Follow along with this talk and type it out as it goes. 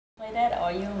try that,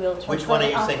 or you will try? Which one are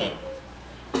you singing?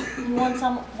 You want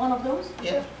one of those?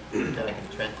 Yeah, then I can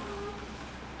try.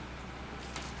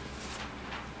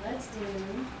 Let's do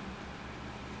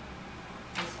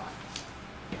this one.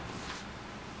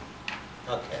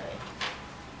 Okay.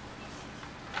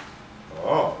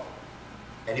 Oh.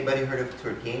 Anybody heard of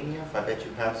Turgenev? I bet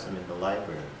you have some in the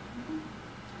library.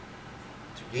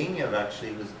 Turgenev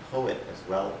actually was a poet as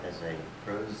well as a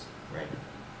prose writer.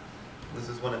 This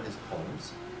is one of his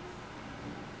poems.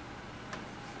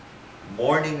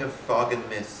 Morning of fog and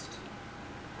mist,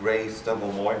 gray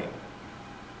stubble morning.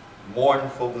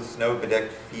 Mournful the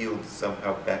snow-bedecked fields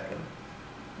somehow beckon.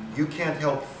 You can't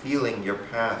help feeling your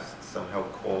past somehow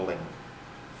calling.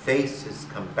 Faces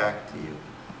come back to you,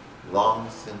 long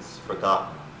since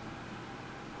forgotten.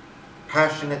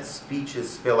 Passionate speeches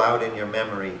spill out in your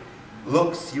memory,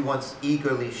 looks you once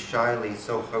eagerly, shyly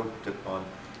so hoped upon.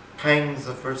 Pangs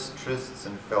of first trysts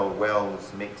and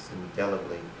farewells mix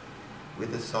indelibly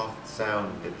with the soft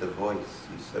sound of the voice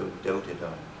you so doted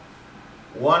on.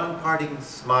 One parting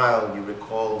smile you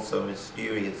recall so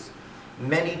mysterious,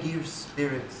 many dear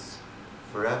spirits,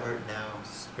 forever now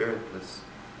spiritless,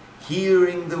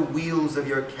 hearing the wheels of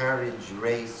your carriage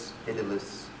race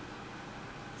pitiless.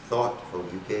 Thoughtful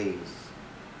you gaze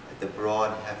at the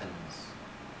broad heavens,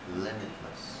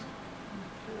 limitless.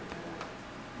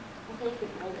 Okay, you can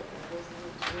hold it like this and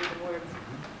just read the words.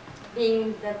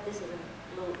 Being that this is a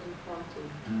little impromptu.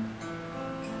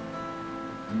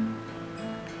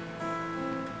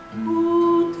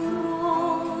 Утро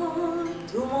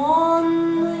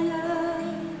туманное,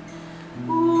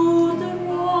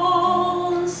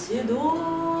 утро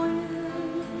седое,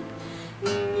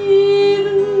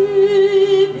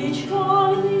 нивы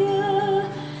печальные,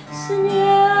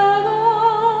 снегом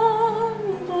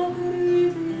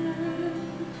покрытые.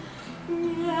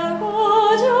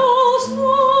 Нехотя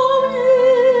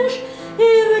вспомнишь и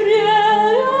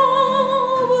время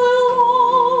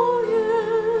былое,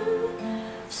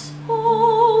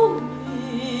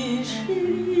 вспомнишь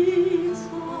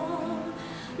лица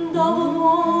давно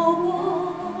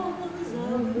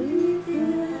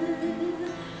позабытые,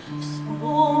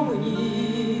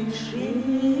 вспомнишь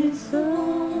лица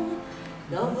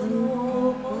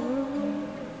давно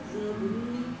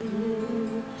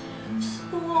позабытые,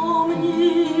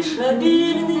 вспомнишь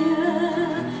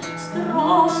обильные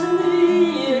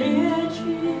страстные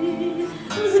речи,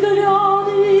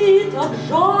 взгляды так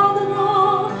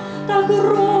жадно, так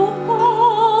робко